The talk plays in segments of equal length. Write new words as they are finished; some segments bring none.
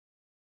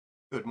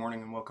Good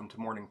morning and welcome to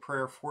morning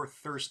prayer for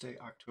Thursday,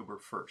 October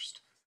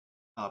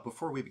 1st.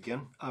 Before we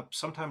begin,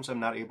 sometimes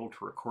I'm not able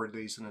to record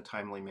these in a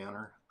timely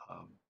manner,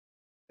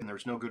 and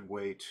there's no good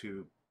way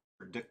to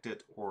predict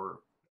it or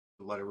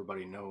let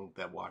everybody know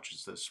that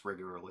watches this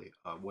regularly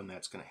when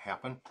that's going to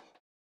happen.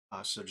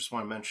 So just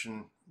want to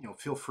mention,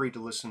 feel free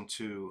to listen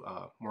to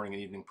morning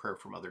and evening prayer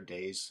from other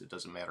days. It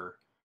doesn't matter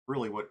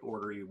really what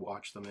order you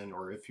watch them in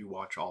or if you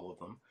watch all of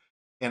them.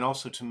 And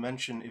also to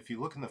mention, if you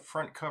look in the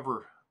front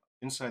cover,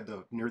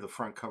 near the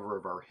front cover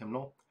of our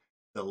hymnal,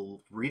 the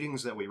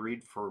readings that we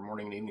read for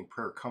morning and evening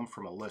prayer come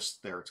from a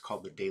list there. It's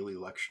called the Daily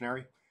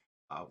Lectionary,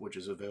 which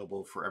is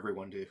available for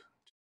everyone to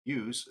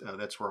use.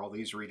 That's where all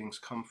these readings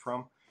come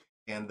from.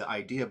 And the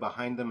idea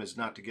behind them is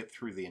not to get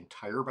through the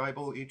entire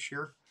Bible each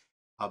year,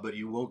 but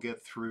you will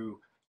get through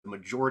the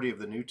majority of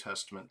the New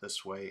Testament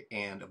this way,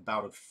 and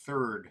about a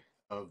third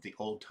of the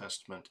Old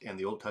Testament, and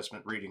the Old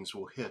Testament readings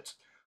will hit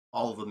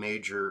all the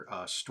major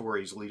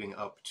stories leading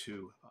up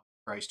to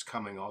Christ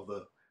coming, all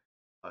the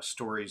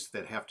stories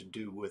that have to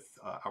do with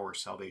our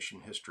salvation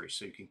history.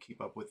 So you can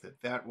keep up with it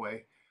that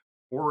way,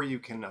 or you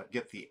can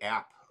get the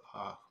app,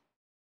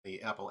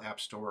 the Apple App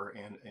Store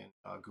and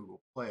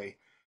Google Play.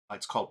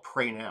 It's called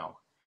Pray Now,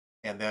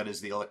 and that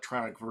is the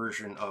electronic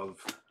version of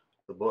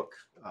the book,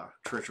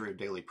 Treasury of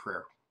Daily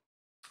Prayer.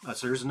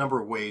 So there's a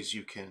number of ways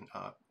you can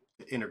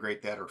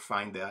integrate that or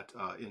find that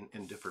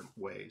in different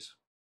ways.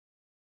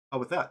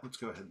 With that, let's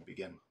go ahead and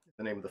begin.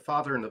 In the name of the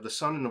Father, and of the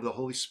Son, and of the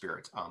Holy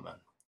Spirit. Amen.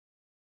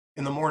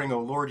 In the morning, O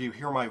Lord, you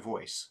hear my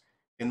voice.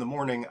 In the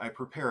morning, I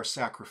prepare a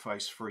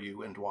sacrifice for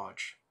you and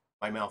watch.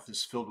 My mouth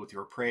is filled with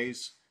your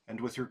praise,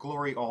 and with your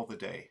glory all the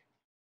day.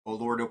 O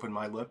Lord, open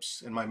my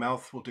lips, and my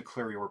mouth will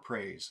declare your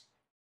praise.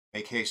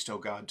 Make haste, O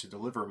God, to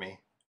deliver me.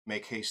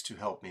 Make haste to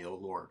help me, O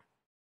Lord.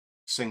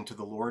 Sing to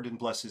the Lord and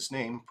bless his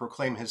name.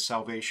 Proclaim his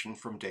salvation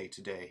from day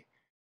to day.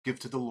 Give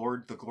to the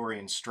Lord the glory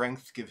and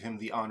strength. Give him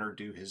the honor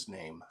due his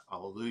name.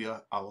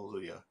 Alleluia,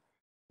 alleluia.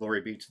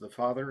 Glory be to the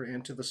Father,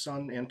 and to the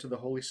Son, and to the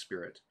Holy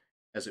Spirit,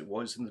 as it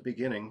was in the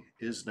beginning,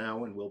 is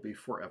now, and will be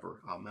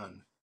forever.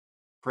 Amen.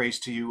 Praise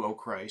to you, O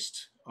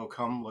Christ. O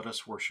come, let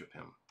us worship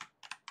him.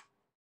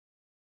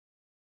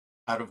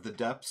 Out of the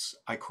depths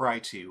I cry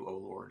to you, O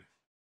Lord.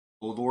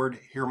 O Lord,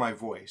 hear my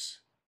voice.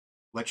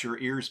 Let your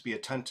ears be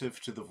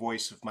attentive to the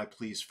voice of my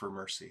pleas for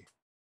mercy.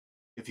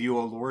 If you,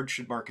 O Lord,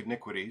 should mark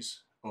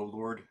iniquities, O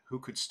Lord, who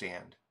could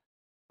stand?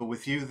 But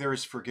with you there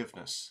is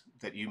forgiveness,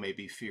 that you may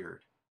be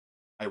feared.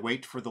 I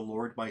wait for the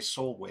Lord, my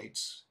soul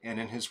waits, and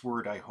in his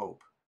word I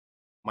hope.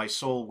 My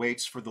soul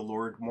waits for the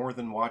Lord more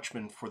than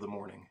watchmen for the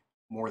morning,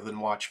 more than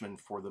watchmen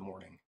for the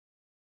morning.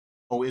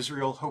 O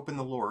Israel, hope in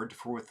the Lord,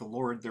 for with the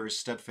Lord there is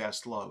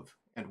steadfast love,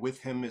 and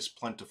with him is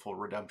plentiful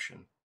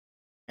redemption.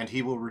 And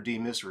he will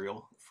redeem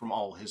Israel from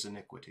all his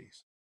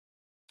iniquities.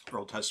 Our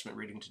Old Testament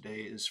reading today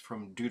is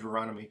from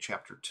Deuteronomy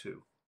chapter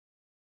 2.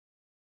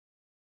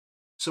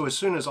 So as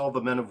soon as all the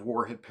men of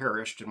war had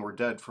perished and were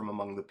dead from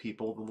among the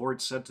people, the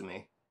Lord said to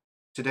me,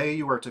 Today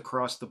you are to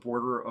cross the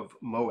border of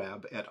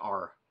Moab at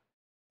Ar.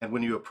 And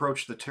when you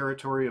approach the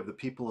territory of the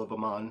people of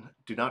Ammon,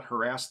 do not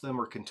harass them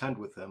or contend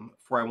with them,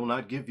 for I will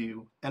not give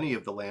you any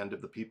of the land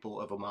of the people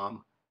of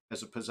Ammon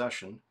as a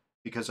possession,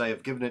 because I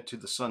have given it to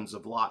the sons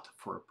of Lot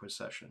for a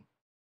possession.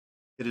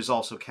 It is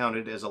also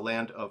counted as a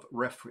land of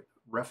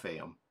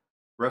Rephaim.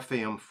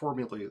 Rephaim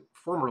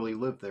formerly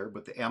lived there,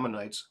 but the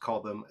Ammonites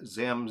call them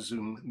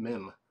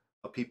Zamzummim,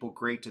 a people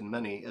great and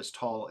many, as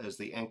tall as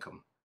the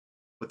Ankim.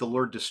 But the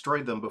Lord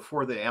destroyed them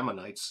before the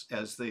Ammonites,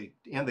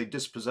 and they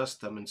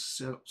dispossessed them and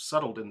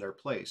settled in their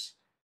place,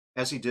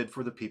 as he did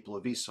for the people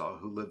of Esau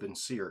who lived in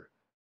Seir,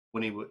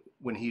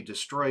 when he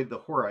destroyed the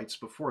Horites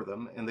before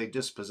them, and they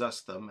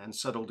dispossessed them and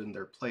settled in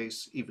their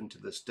place even to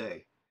this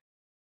day.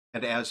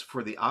 And as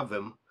for the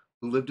Avim,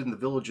 who lived in the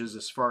villages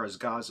as far as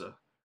Gaza,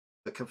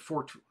 the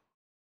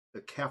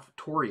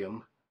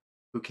Caphtorium,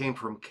 who came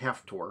from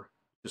Caphtor,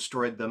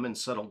 destroyed them and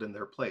settled in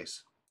their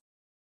place.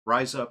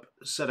 Rise up,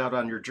 set out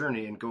on your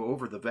journey, and go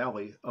over the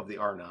valley of the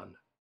Arnon.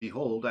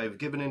 Behold, I have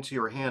given into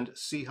your hand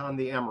Sihon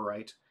the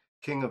Amorite,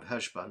 king of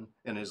Heshbon,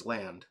 and his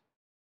land.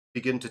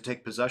 Begin to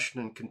take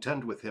possession and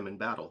contend with him in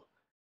battle.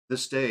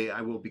 This day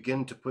I will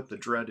begin to put the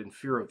dread and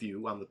fear of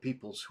you on the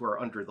peoples who are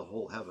under the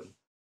whole heaven,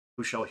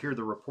 who shall hear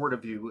the report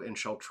of you and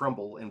shall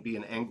tremble and be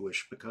in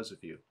anguish because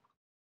of you.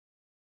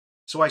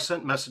 So I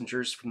sent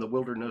messengers from the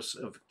wilderness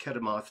of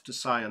Kedemoth to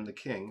Sihon the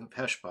king of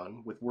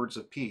Heshbon with words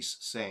of peace,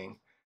 saying,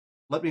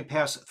 Let me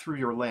pass through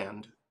your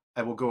land.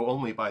 I will go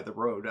only by the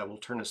road. I will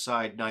turn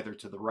aside neither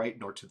to the right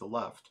nor to the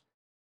left.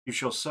 You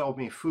shall sell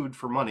me food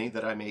for money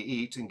that I may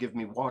eat, and give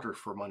me water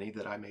for money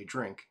that I may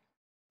drink.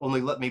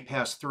 Only let me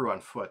pass through on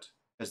foot,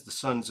 as the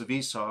sons of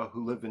Esau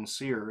who live in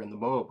Seir and the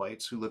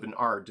Moabites who live in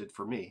Ar did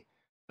for me,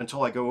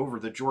 until I go over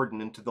the Jordan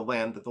into the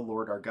land that the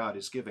Lord our God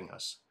is giving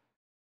us.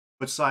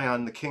 But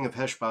Sihon the king of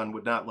Heshbon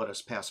would not let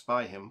us pass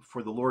by him,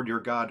 for the Lord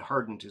your God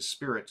hardened his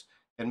spirit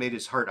and made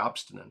his heart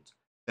obstinate,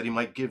 that he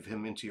might give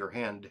him into your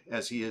hand,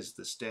 as he is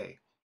this day.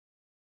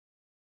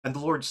 And the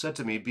Lord said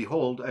to me,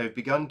 Behold, I have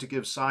begun to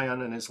give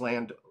Sihon and his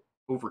land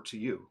over to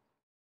you.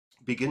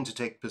 Begin to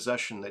take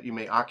possession that you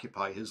may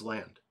occupy his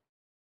land.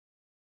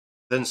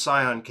 Then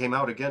Sihon came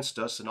out against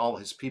us and all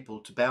his people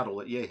to battle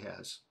at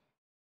Jahaz.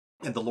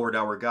 And the Lord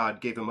our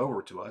God gave him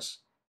over to us,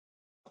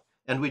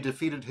 and we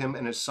defeated him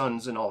and his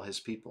sons and all his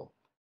people.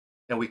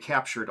 And we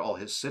captured all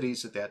his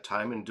cities at that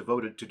time and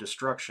devoted to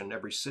destruction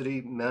every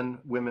city, men,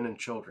 women, and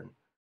children.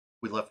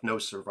 We left no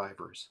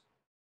survivors.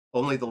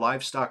 Only the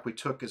livestock we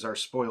took as our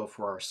spoil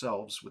for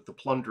ourselves, with the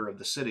plunder of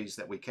the cities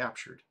that we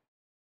captured.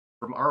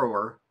 From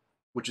Aroer,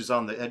 which is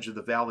on the edge of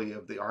the valley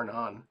of the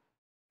Arnon,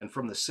 and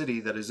from the city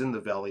that is in the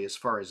valley as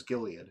far as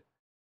Gilead,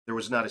 there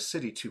was not a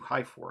city too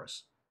high for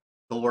us.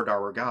 The Lord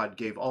our God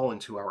gave all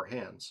into our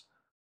hands.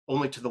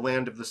 Only to the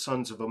land of the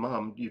sons of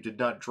Ammon you did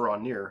not draw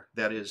near,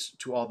 that is,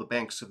 to all the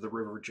banks of the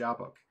river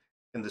Jabbok,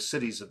 and the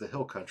cities of the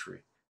hill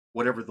country,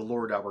 whatever the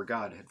Lord our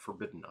God had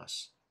forbidden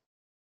us.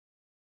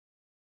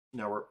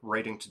 Now, our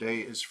writing today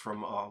is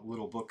from a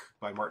little book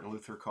by Martin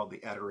Luther called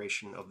The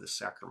Adoration of the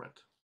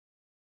Sacrament.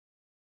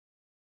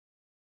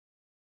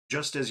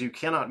 Just as you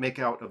cannot make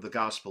out of the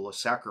gospel a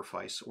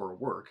sacrifice or a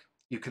work,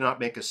 you cannot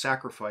make a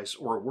sacrifice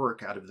or a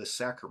work out of this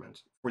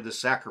sacrament, for the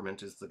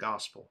sacrament is the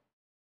gospel.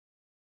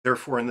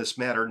 Therefore, in this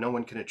matter, no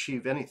one can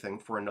achieve anything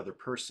for another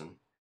person.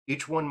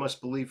 Each one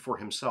must believe for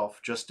himself,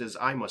 just as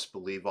I must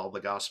believe all the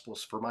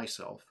gospels for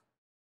myself.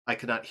 I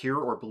cannot hear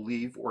or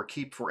believe or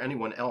keep for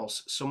anyone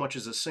else so much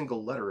as a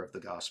single letter of the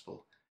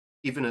gospel,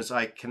 even as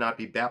I cannot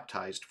be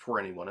baptized for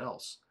anyone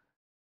else.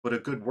 But a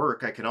good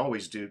work I can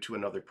always do to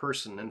another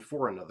person and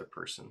for another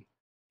person.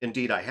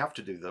 Indeed, I have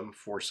to do them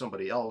for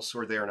somebody else,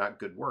 or they are not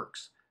good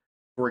works.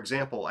 For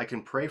example, I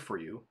can pray for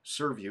you,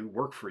 serve you,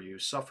 work for you,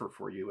 suffer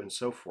for you, and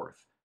so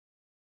forth.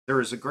 There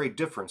is a great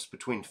difference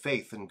between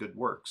faith and good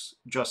works,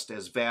 just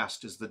as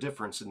vast is the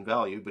difference in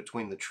value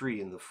between the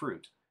tree and the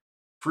fruit.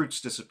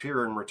 Fruits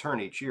disappear and return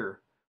each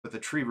year, but the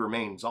tree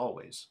remains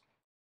always.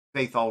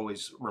 Faith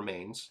always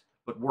remains,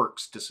 but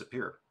works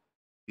disappear.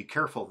 Be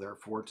careful,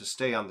 therefore, to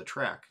stay on the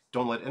track.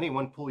 Don't let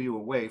anyone pull you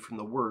away from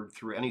the word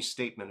through any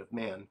statement of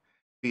man,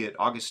 be it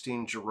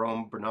Augustine,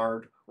 Jerome,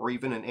 Bernard, or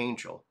even an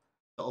angel.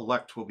 The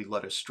elect will be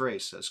led astray,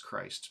 says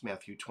Christ,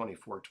 Matthew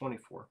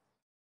 24:24.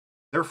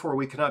 Therefore,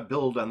 we cannot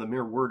build on the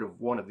mere word of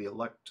one of the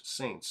elect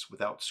saints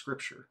without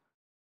Scripture.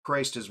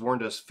 Christ has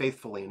warned us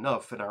faithfully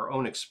enough, and our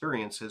own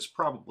experience has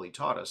probably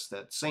taught us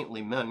that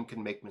saintly men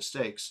can make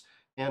mistakes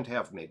and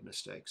have made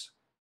mistakes.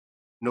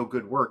 No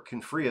good work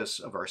can free us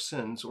of our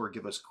sins or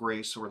give us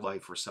grace or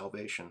life or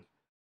salvation.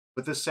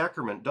 But this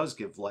sacrament does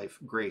give life,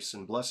 grace,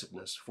 and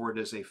blessedness, for it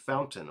is a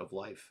fountain of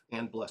life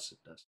and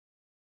blessedness.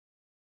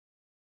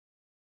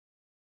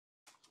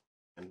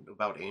 And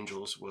about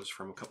angels was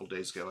from a couple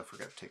days ago. I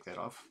forgot to take that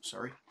off.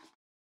 Sorry.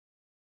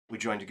 We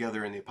join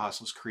together in the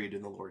Apostles' Creed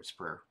in the Lord's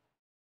Prayer.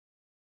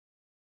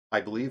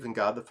 I believe in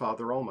God the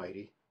Father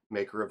Almighty,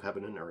 maker of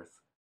heaven and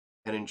earth,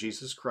 and in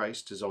Jesus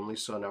Christ, his only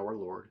Son, our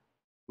Lord,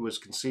 who was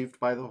conceived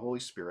by the Holy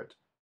Spirit,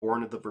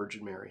 born of the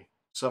Virgin Mary,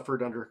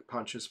 suffered under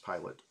Pontius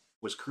Pilate,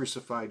 was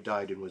crucified,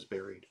 died, and was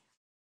buried.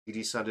 He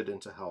descended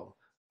into hell.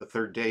 The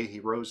third day he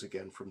rose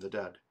again from the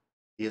dead.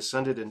 He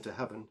ascended into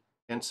heaven,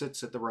 and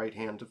sits at the right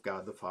hand of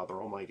God the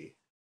Father Almighty.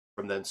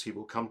 From thence he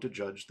will come to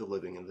judge the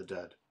living and the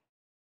dead.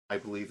 I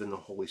believe in the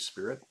Holy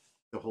Spirit,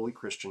 the holy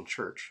Christian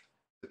Church,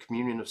 the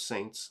communion of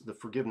saints, the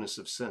forgiveness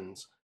of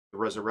sins, the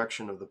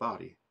resurrection of the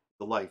body,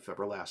 the life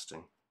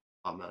everlasting.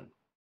 Amen.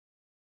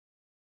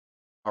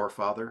 Our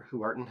Father,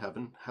 who art in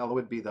heaven,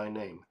 hallowed be thy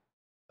name.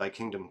 Thy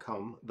kingdom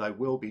come, thy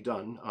will be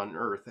done, on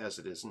earth as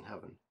it is in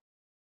heaven.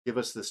 Give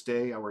us this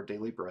day our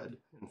daily bread,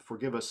 and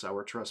forgive us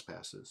our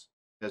trespasses,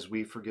 as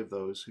we forgive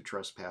those who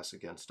trespass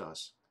against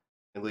us.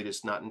 And lead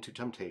us not into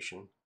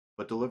temptation,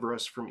 but deliver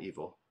us from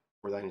evil.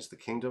 For thine is the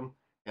kingdom,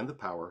 and the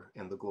power,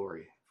 and the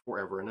glory,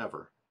 forever and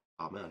ever.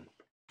 Amen.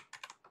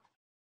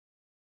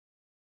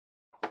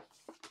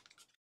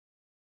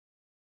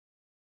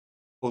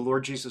 O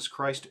Lord Jesus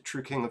Christ,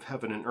 true King of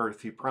heaven and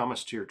earth, you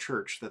promised to your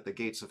church that the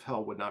gates of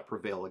hell would not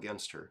prevail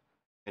against her,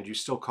 and you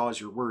still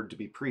cause your word to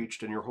be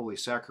preached and your holy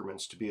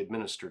sacraments to be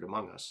administered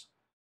among us.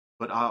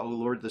 But O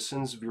Lord, the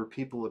sins of your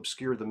people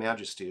obscure the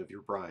majesty of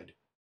your bride.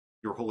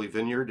 Your holy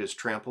vineyard is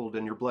trampled,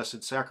 and your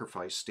blessed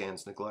sacrifice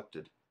stands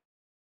neglected.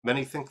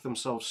 Many think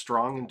themselves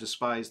strong and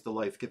despise the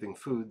life-giving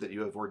food that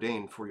you have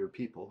ordained for your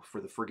people for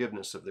the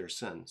forgiveness of their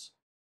sins.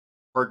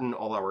 Pardon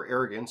all our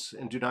arrogance,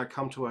 and do not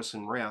come to us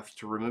in wrath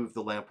to remove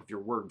the lamp of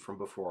your word from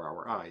before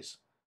our eyes.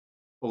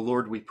 O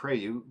Lord, we pray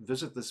you,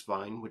 visit this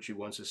vine which you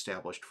once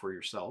established for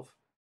yourself,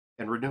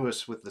 and renew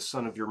us with the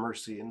sun of your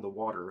mercy and the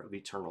water of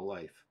eternal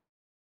life.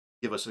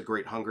 Give us a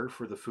great hunger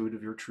for the food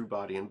of your true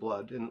body and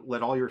blood, and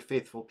let all your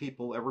faithful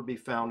people ever be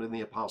found in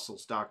the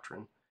apostles'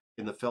 doctrine,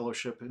 in the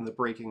fellowship, in the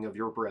breaking of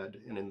your bread,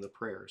 and in the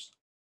prayers.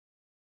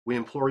 We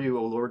implore you,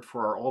 O Lord,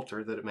 for our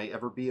altar, that it may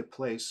ever be a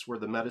place where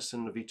the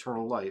medicine of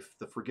eternal life,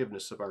 the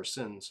forgiveness of our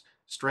sins,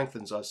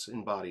 strengthens us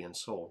in body and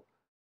soul,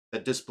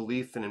 that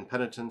disbelief and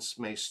impenitence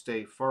may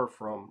stay far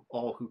from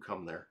all who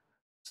come there,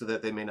 so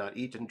that they may not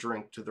eat and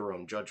drink to their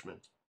own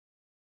judgment.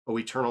 O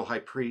eternal high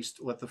priest,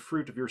 let the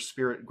fruit of your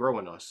Spirit grow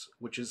in us,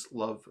 which is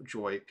love,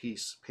 joy,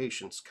 peace,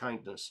 patience,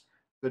 kindness,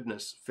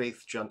 goodness,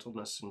 faith,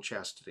 gentleness, and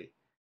chastity.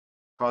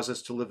 Cause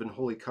us to live in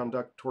holy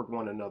conduct toward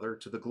one another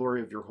to the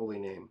glory of your holy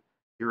name,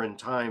 here in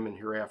time and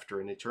hereafter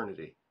in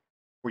eternity.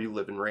 For you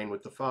live and reign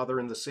with the Father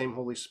and the same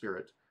Holy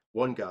Spirit,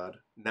 one God,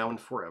 now and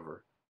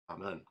forever.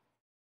 Amen.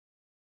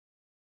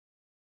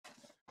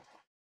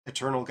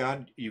 Eternal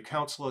God, you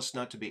counsel us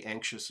not to be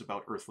anxious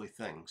about earthly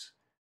things.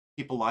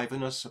 Keep alive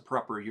in us a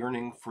proper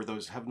yearning for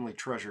those heavenly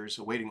treasures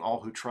awaiting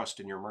all who trust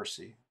in your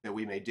mercy, that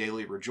we may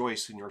daily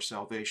rejoice in your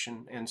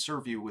salvation and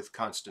serve you with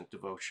constant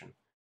devotion.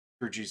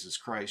 Through Jesus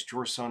Christ,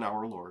 your Son,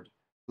 our Lord,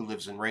 who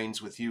lives and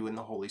reigns with you in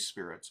the Holy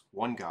Spirit,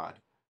 one God,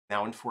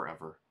 now and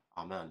forever.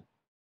 Amen.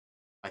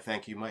 I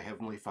thank you, my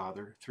heavenly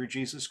Father, through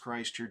Jesus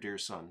Christ, your dear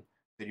Son,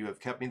 that you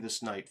have kept me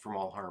this night from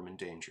all harm and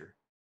danger.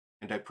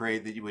 And I pray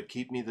that you would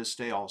keep me this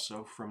day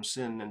also from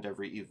sin and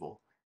every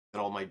evil, that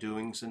all my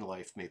doings in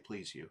life may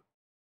please you.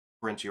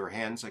 For into your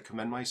hands I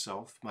commend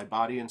myself, my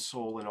body and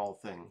soul in all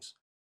things.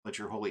 Let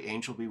your holy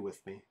angel be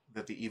with me,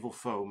 that the evil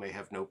foe may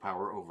have no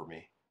power over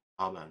me.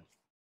 Amen.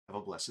 Have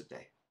a blessed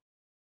day.